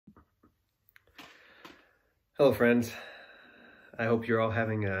Hello, friends. I hope you're all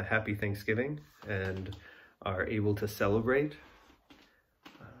having a happy Thanksgiving and are able to celebrate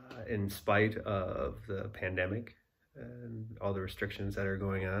in spite of the pandemic and all the restrictions that are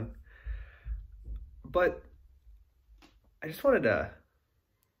going on. But I just wanted to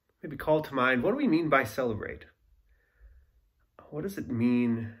maybe call to mind, what do we mean by celebrate? What does it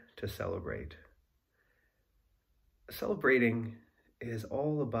mean to celebrate? Celebrating is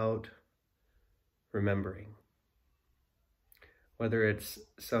all about remembering. Whether it's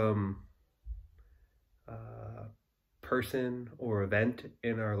some person or event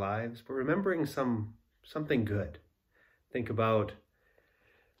in our lives, but remembering something good. Think about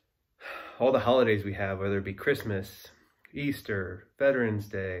all the holidays we have, whether it be Christmas, Easter, Veterans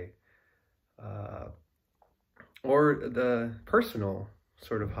Day, or the personal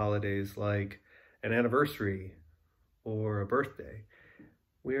sort of holidays like an anniversary or a birthday.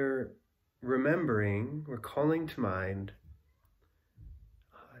 We're remembering, we're calling to mind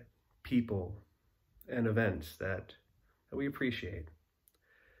people and events that we appreciate.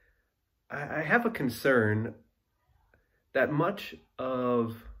 I have a concern that much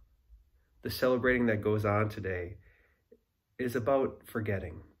of the celebrating that goes on today is about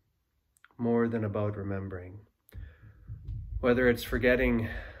forgetting more than about remembering. Whether it's forgetting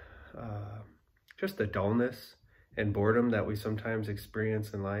just the dullness and boredom that we sometimes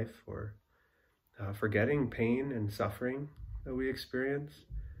experience in life, or forgetting pain and suffering that we experience,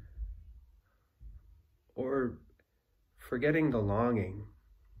 or forgetting the longing,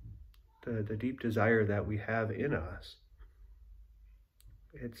 the deep desire that we have in us.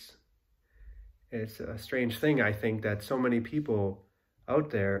 It's a strange thing, I think, that so many people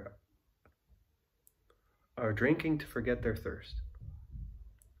out there are drinking to forget their thirst.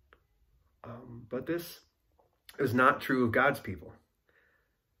 But this is not true of God's people.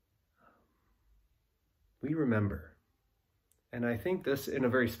 We remember. And I think this, in a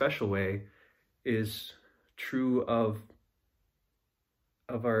very special way, is true of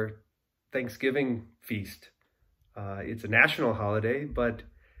our Thanksgiving feast. It's a national holiday, but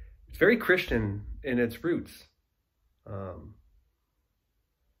it's very Christian in its roots.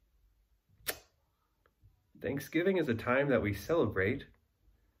 Thanksgiving is a time that we celebrate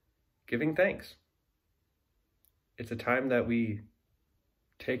giving thanks. It's a time that we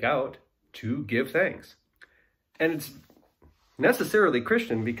take out to give thanks. And it's necessarily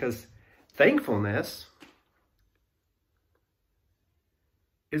Christian because thankfulness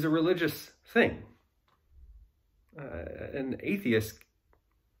is a religious thing. An atheist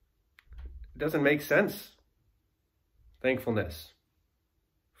doesn't make sense. Thankfulness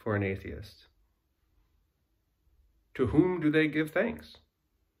for an atheist. To whom do they give thanks?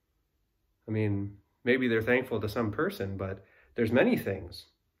 I mean, maybe they're thankful to some person, but there's many things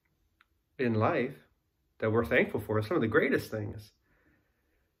in life that we're thankful for. Some of the greatest things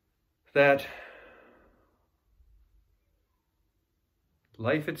that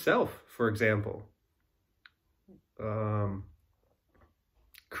life itself, for example,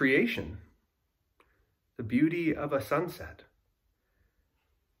 creation, the beauty of a sunset.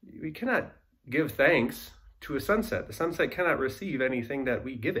 We cannot give thanks to a sunset. The sunset cannot receive anything that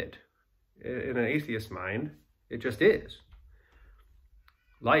we give it. In an atheist mind, it just is.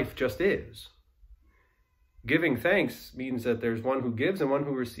 Life just is. Giving thanks means that there's one who gives and one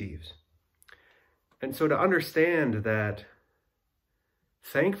who receives. And so to understand that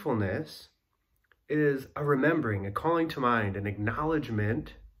thankfulness is a remembering, a calling to mind, an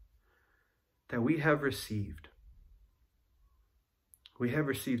acknowledgement that we have received. We have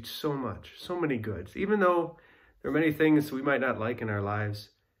received so much, so many goods. Even though there are many things we might not like in our lives,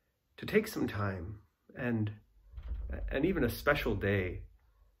 to take some time and even a special day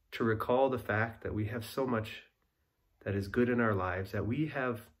to recall the fact that we have so much that is good in our lives that we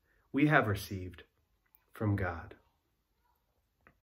have received from God.